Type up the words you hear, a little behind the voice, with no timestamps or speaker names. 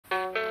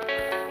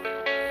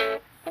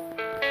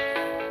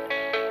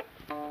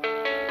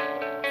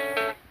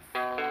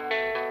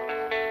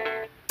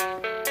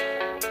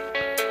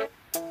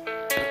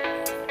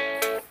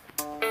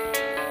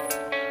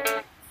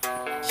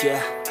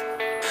yeah.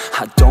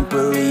 I don't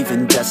believe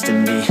in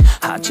destiny,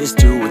 I just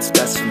do what's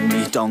best for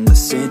me. Don't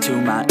listen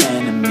to my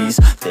enemies,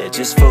 they're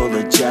just full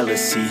of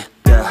jealousy.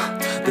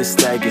 Yeah, this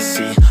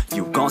legacy,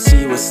 you gon'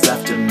 see what's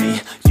left of me.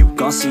 You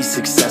gon' see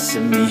success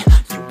in me,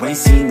 you ain't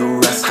seen the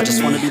rest of me. I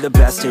just wanna be the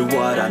best at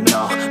what I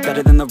know,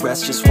 better than the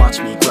rest, just watch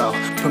me grow.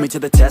 Put me to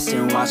the test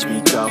and watch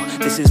me go.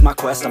 This is my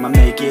quest, I'ma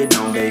make it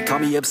known. They call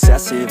me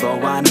obsessive, oh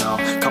I know.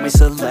 Call me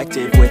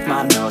selective with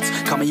my notes,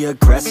 call me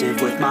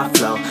aggressive with my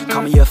flow,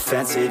 call me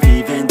offensive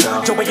even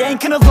though Joe, I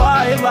ain't gonna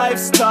lie,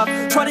 life's tough.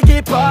 Try to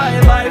get by,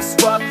 life's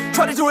rough.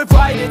 Try to do it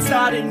right, it's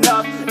not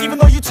enough. Even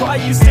though you try,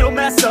 you still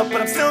mess up.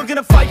 But I'm still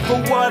gonna fight for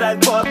what I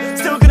love,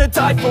 still gonna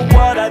die for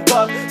what I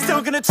love,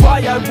 still gonna try,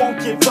 I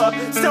won't give up,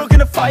 still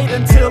gonna fight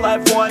until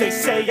I've won. They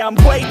say I'm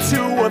way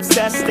too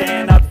obsessed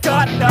and I've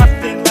got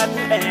nothing left,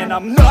 and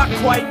I'm not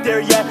quite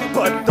there yet,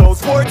 but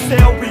those words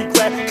they'll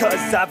regret,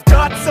 cause I've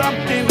got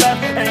something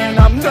left and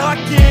I'm not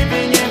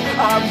giving in.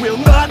 I will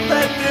not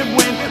let them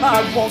win,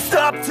 I won't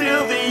stop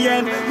till the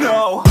end,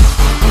 no.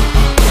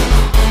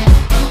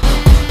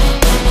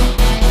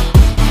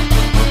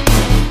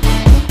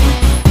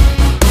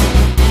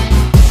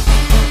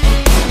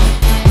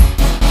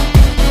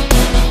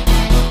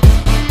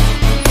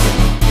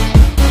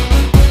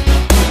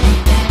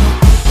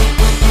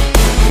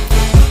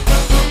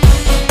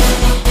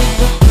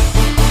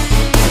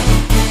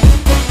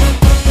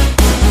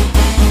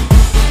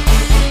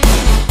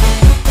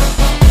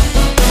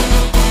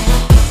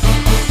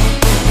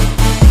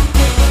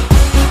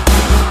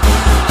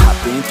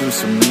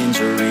 Some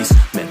injuries,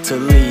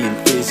 mentally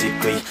and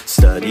physically.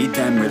 Studied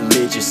them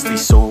religiously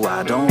so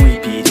I don't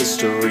repeat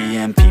history.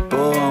 And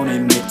people won't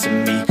admit to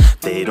me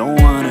they don't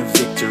want a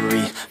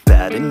victory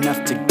bad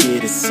enough to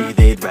get a C.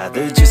 They'd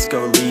rather just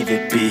go leave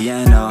it be.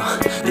 I know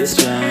this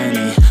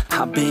journey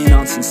I've been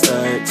on since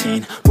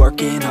 13,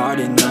 working hard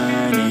and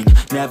learning,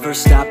 never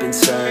stopping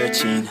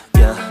searching.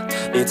 Yeah,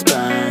 it's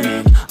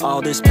burning,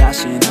 all this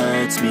passion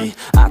hurts me.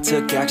 I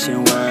took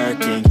action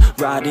working,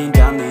 writing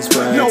down these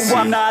words. No,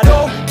 I'm not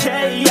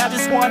okay, I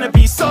just wanna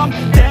be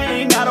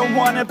something. I don't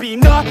wanna be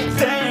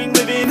nothing,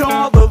 living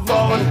all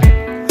alone.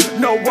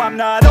 No, I'm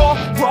not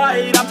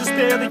alright, I'm just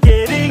barely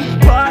getting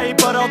by.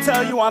 But I'll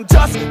tell you I'm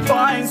just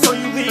fine, so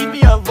you leave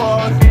me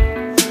alone.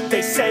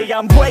 They say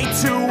I'm way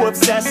too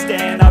obsessed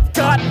and I've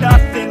got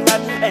nothing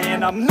left,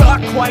 and I'm not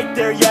quite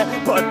there yet,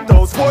 but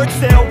those words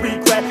they'll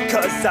regret,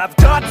 cause I've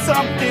got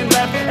something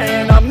left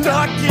and I'm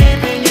not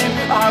giving in.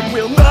 I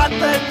will not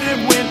let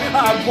them win,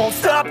 I won't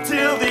stop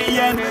till the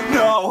end,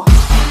 no.